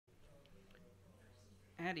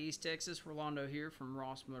Howdy, East Texas. Rolando here from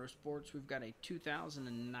Ross Motorsports. We've got a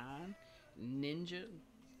 2009 Ninja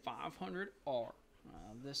 500R.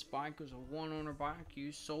 This bike was a one-owner bike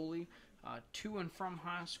used solely to and from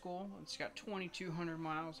high school. It's got 2,200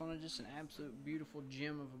 miles on it. Just an absolute beautiful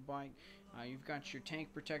gem of a bike. You've got your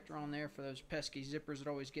tank protector on there for those pesky zippers that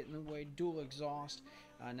always get in the way. Dual exhaust.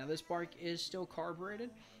 Now this bike is still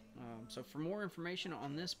carbureted. So for more information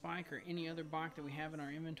on this bike or any other bike that we have in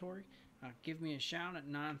our inventory, give me a shout at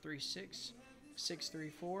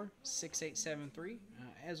 936-634-6873.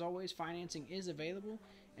 As always, financing is available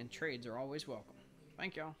and trades are always welcome.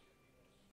 Thank y'all.